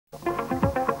We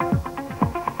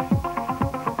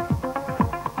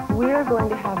are going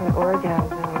to have an orgasm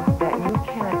that you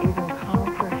can't even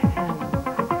comprehend.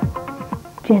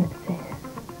 Genesis.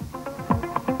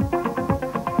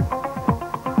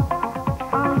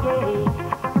 Oh, yay.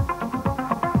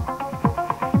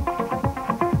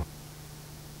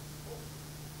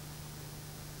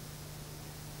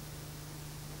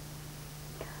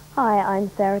 Hi, I'm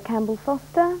Sarah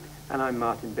Cambell-Foster. And I'm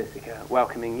Martin Bissiker,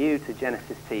 welcoming you to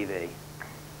Genesis TV.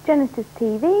 Genesis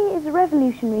TV is a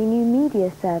revolutionary new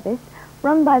media service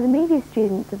run by the media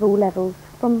students of all levels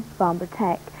from Farnborough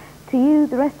Tech to you,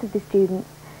 the rest of the students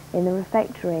in the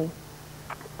refectory.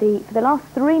 For the last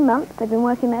 3 months they've been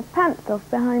working their pants off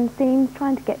behind the scenes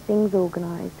trying to get things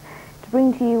organised to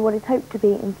bring to you what is hoped to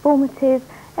be informative,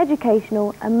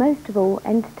 educational and most of all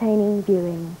entertaining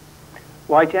viewing.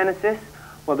 Why Genesis?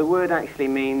 Well, the word actually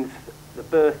means the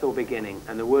birth or beginning,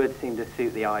 and the words seem to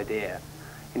suit the idea.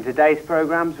 In today's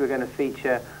programmes we're going to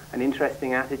feature an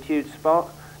interesting attitude spot,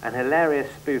 an hilarious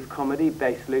spoof comedy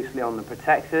based loosely on the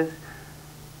Protractors,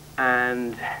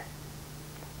 and...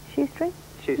 Shoestring?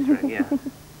 Shoestring, yeah.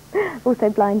 Also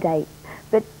blind date.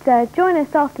 But join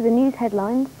us after the news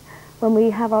headlines when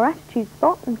we have our attitude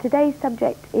spot, and today's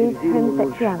subject is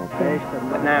homosexuality.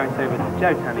 But now it's over to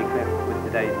Jo Tunnicliffe with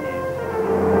today's news.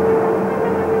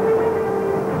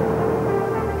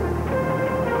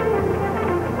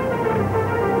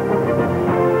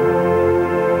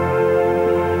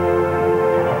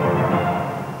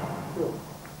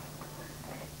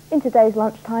 In today's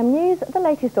lunchtime news, the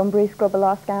latest on Bruce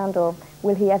Grobbelaar's scandal.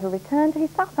 Will he ever return to his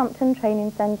Southampton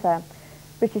training centre?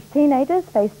 British teenagers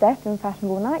face death in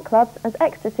fashionable nightclubs as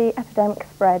ecstasy epidemic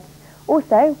spreads.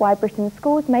 Also, why Britain's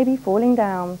schools may be falling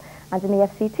down. And in the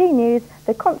FCT news,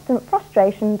 the constant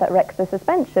frustration that wrecks the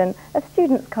suspension of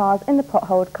students' cars in the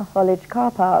potholed college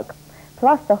car park.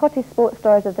 Plus the hottest sports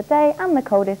stories of the day and the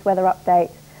coldest weather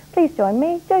update. Please join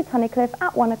me, Jo Tunnicliffe,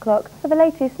 at 1 o'clock for the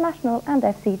latest national and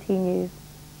FCT news.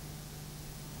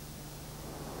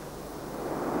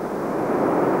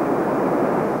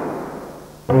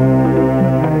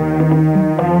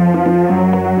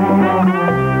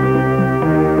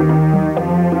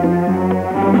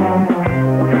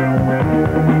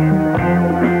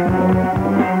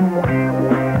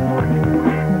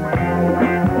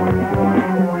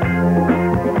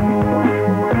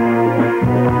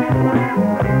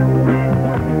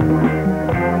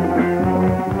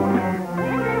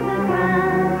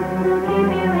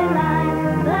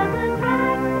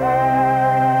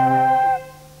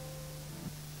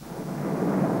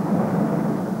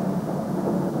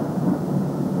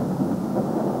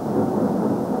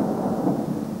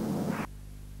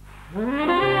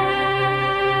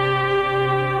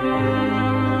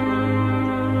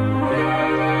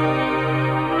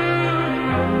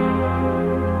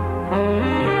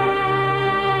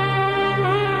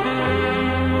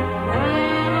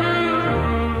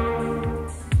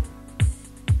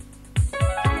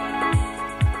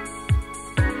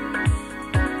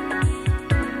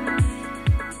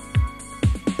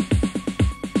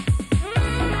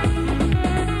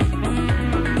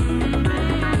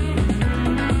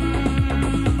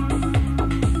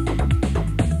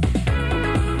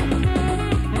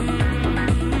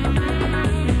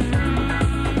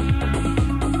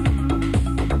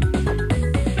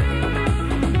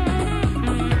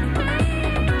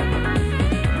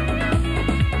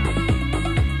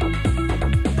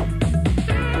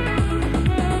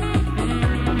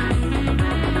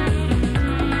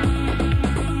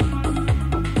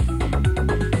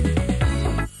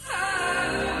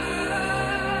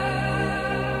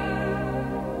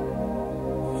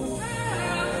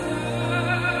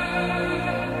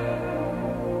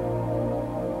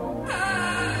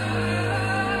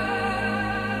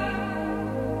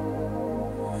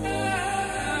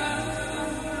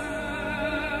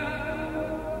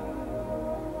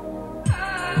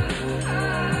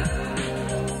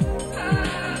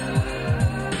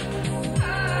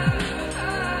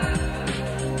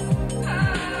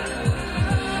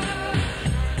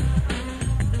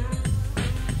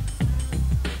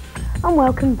 And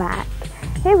welcome back.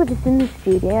 Here with us in the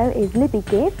studio is Libby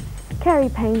Gibb, Kerry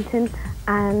Painton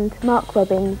and Mark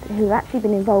Robbins, who have actually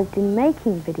been involved in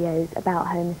making videos about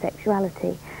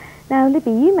homosexuality. Now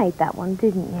Libby, you made that one,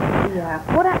 didn't you? Yeah.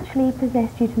 What actually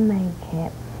possessed you to make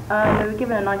it? We were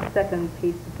given a 90-second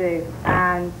piece to do,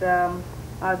 and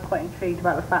I was quite intrigued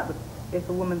about the fact that if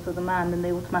a woman's with a man, then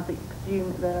they automatically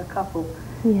presume that they're a couple,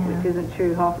 which isn't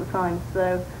true half the time.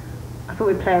 So I thought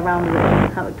we'd play around with it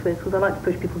and have a twist, because I like to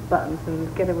push people's buttons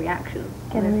and get a reaction.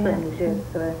 And they certainly did.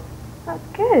 So that's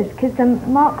good, because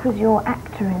Mark was your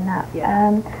actor in that.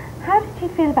 Yeah. How did you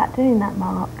feel about doing that,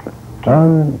 Mark?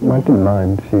 I didn't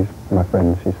mind. She's my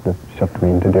friend. She sort of shoved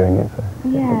me into doing it, so I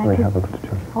didn't really have a lot of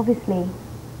choice. Obviously,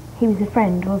 he was a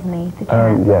friend, wasn't he? The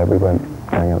chap? Yeah, we weren't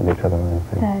hanging out with each other or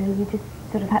anything. So you just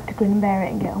sort of had to grin and bear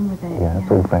it and get on with it. Yeah,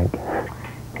 it's all fake.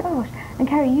 Gosh. And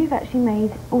Kerry, you've actually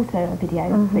made also a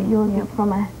video, but yours is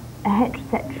from a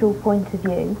heterosexual point of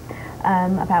view,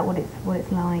 about what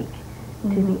it's like to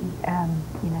be,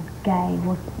 you know, gay,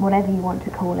 whatever you want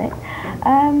to call it.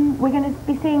 We're going to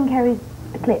be seeing Kerry's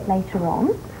clip later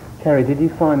on. Kerry, did you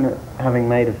find that having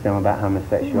made a film about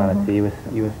homosexuality, you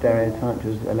were stereotyped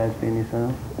as a lesbian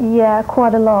yourself? Yeah,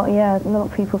 quite a lot, yeah. A lot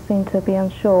of people seem to be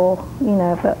unsure, you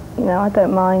know, but, you know, I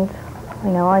don't mind.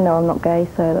 You know, I know I'm not gay,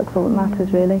 so that's all that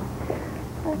matters, really.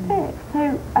 That's it.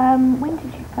 So, when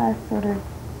did you first sort of...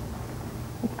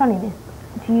 It's funny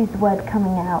to use the word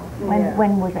coming out.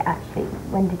 When was it actually?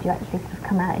 When did you actually sort of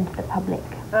come out into the public?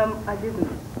 I didn't,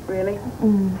 really.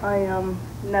 I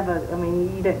never, I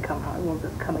mean, you don't come out, everyone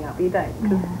that's coming out, but you don't.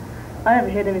 Because I never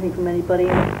heard anything from anybody,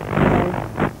 and, you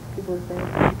know, people would say,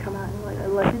 did you come out? And I'm like,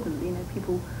 well, I didn't, you know,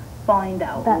 people find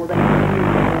out, or they you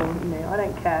know, I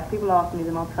don't care. If people ask me,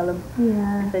 then I'll tell them.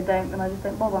 Yeah. If they don't, then I just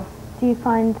don't bother. Do you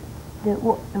find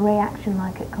what the reaction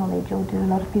like at college, or do a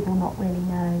lot of people not really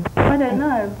know? I don't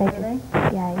know, really.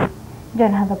 Yeah, you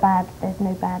don't have there's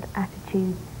no bad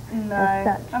attitude. No,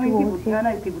 as such I mean, I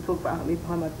know people talk about me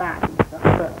behind my back and stuff,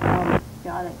 but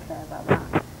yeah, I don't care about that.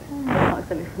 If they can't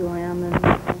accept me for who I am, then...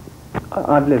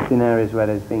 I've lived in areas where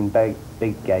there's been big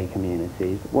gay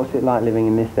communities. What's it like living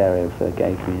in this area for a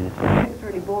gay community? It's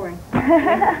really boring.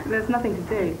 There's nothing to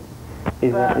do.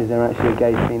 Is there actually a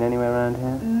gay scene anywhere around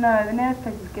here? No, the nearest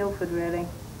place is Guildford, really.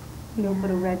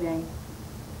 Guildford or Reading.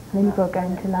 Then you've got to go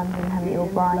into London, haven't you, or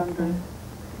Brighton?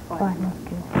 Brighton's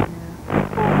good.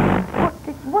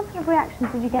 What sort of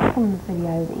reactions did you get from the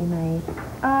video that you made?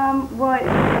 Well,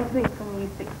 I think from you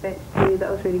 6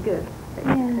 that was really good.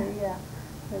 Yeah.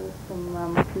 There was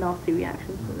some nasty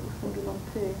reactions, but it was some good ones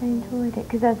too. I enjoyed it,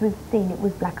 because as we've seen, it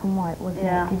was black and white, wasn't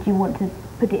it? Did you want to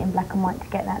put it in black and white to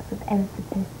get that sort of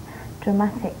emphasis,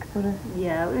 dramatic sort of...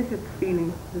 Yeah, it was just the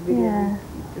feeling of the video. Yeah.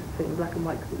 Just put it in black and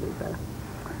white because it looked better.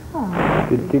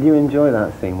 Oh. Did you enjoy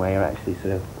that scene where you're actually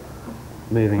sort of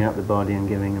moving up the body and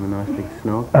giving him a nice big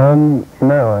snog?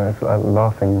 No, I was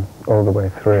laughing all the way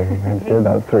through. I did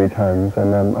about 3 times,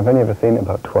 and I've only ever seen it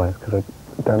about twice because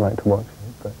I don't like to watch it.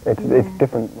 But it's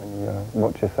different when you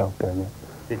watch yourself doing it.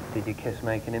 Did your kiss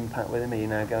make an impact with him? Are you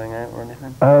now going out or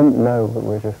anything? No, but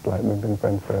we're just like, we've been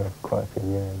friends for quite a few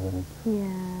years, and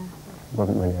it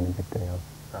wasn't really any big deal.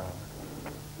 Oh.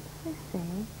 I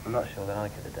see. I'm not sure that I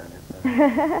could have done it. But...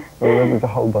 Well, there was a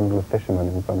whole bundle of fishermen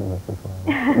in front of us as well.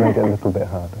 It made it a little bit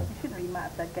harder. It shouldn't really matter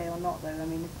if they're gay or not, though. I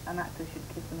mean, if an actor should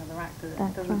kiss another actor.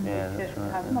 That's it doesn't. right. It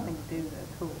has nothing to do with it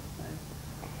at all. So.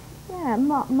 Yeah,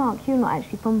 Mark, you're not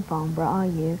actually from Farnborough, are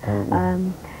you?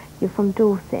 You're from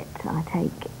Dorset, I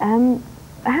take.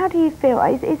 How do you feel?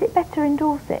 Is it better in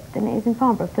Dorset than it is in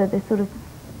Farnborough for the sort of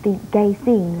the gay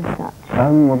scene as such?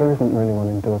 Well, there isn't really one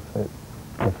in Dorset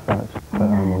as such that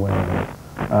I'm aware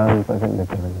of. But I don't live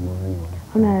there anymore anyway.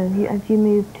 Oh no, have you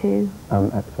moved to?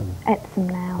 Epsom. Epsom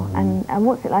now. And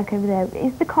what's it like over there?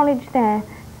 Is the college there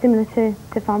similar to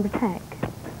Farnborough Tech?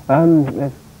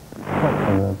 It's quite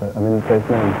similar, but I mean, there's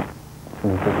no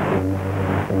big scene there or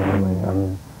anything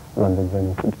anyway. London's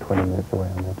only 20 minutes away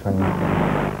on the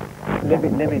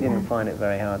train. Libby didn't find it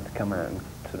very hard to come out and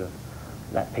sort of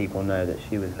let people know that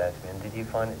she was lesbian. Did you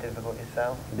find it difficult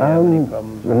yourself? Did you have any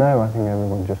problems? No, I think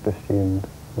everyone just assumed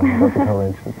when I got to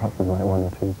college, apart from like 1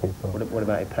 or 2 people. What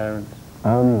about your parents?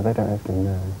 They don't actually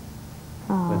know.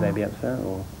 Oh. Would they be upset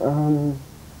or?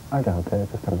 I doubt it, I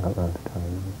just haven't got round to telling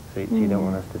them. So you don't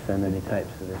want us to send any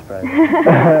tapes for this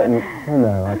program?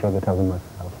 No, I'd rather tell them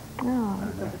myself. Oh.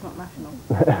 It's not national.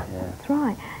 Yeah. That's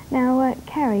right. Now,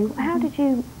 Kerry, how did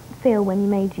you feel when you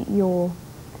made your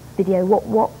video?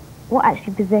 What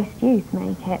actually possessed you to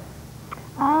make it?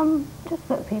 Just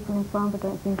that people in Farnborough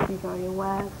don't seem to be very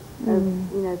aware of,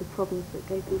 you know, the problems that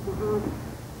gay people have.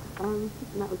 And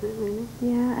that was it, really.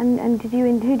 Yeah, and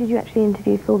who did you actually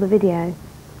interview for the video?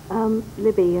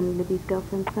 Libby and Libby's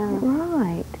girlfriend, Sarah.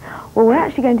 Right. Well, we're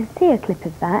actually going to see a clip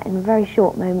of that in a very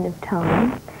short moment of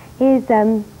time. Here's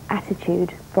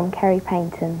Attitude from Kerry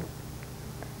Paynton.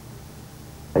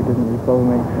 It doesn't really bother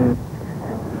me.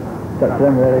 It's up to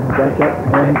them, really.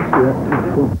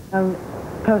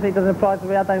 Personally, it doesn't apply to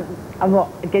me. I'm not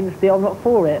against it. I'm not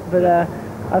for it. But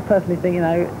I personally think, you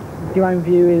know, your own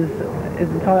view is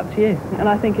entirely up to you. And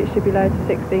I think it should be lowered to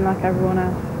 16 like everyone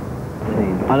else.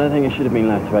 I don't think it should have been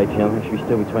lowered to 18. I think it should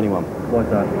still be 21. Why's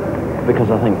that? Because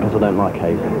I don't like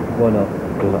hazing. Why not?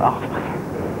 Because,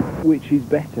 which is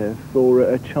better for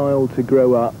a child to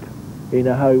grow up in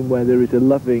a home where there is a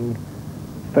loving,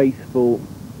 faithful,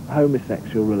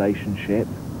 homosexual relationship?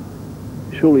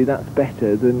 Surely that's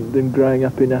better than growing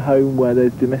up in a home where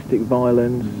there's domestic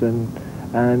violence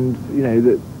and you know,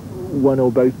 that one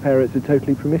or both parents are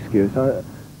totally promiscuous.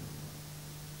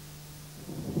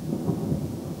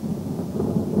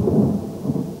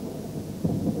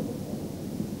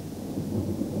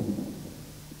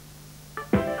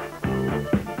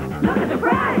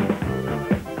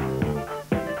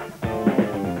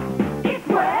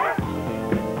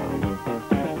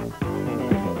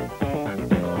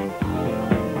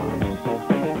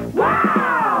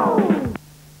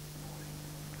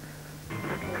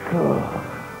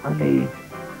 I need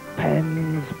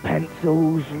pens,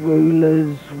 pencils,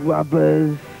 rulers,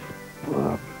 rubbers,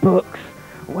 books.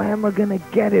 Where am I going to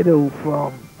get it all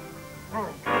from?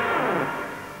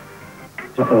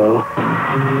 Uh-oh.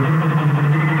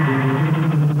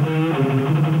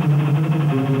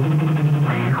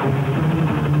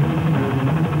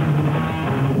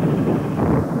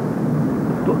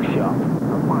 Bookshop,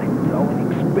 a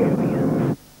mind-blowing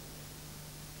experience.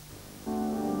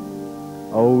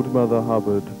 Old Mother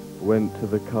Hubbard went to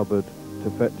the cupboard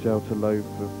to fetch out a loaf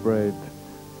of bread,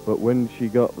 but when she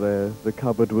got there, the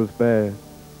cupboard was bare.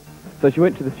 So she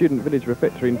went to the student village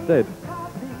refectory instead.